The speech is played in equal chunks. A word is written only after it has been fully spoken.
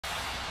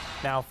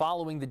Now,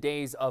 following the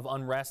days of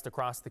unrest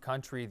across the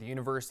country, the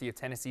University of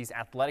Tennessee's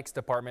athletics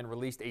department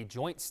released a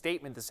joint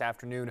statement this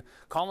afternoon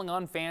calling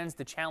on fans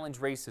to challenge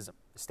racism.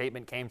 The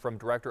statement came from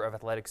Director of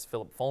Athletics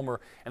Philip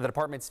Fulmer and the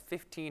department's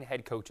 15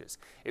 head coaches.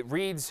 It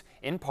reads,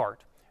 in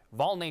part,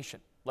 "Vol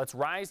Nation, let's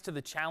rise to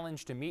the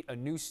challenge to meet a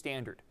new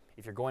standard.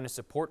 If you're going to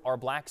support our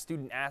black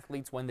student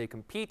athletes when they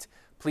compete,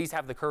 please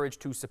have the courage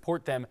to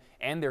support them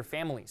and their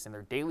families in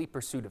their daily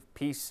pursuit of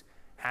peace,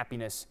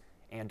 happiness,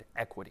 and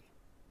equity."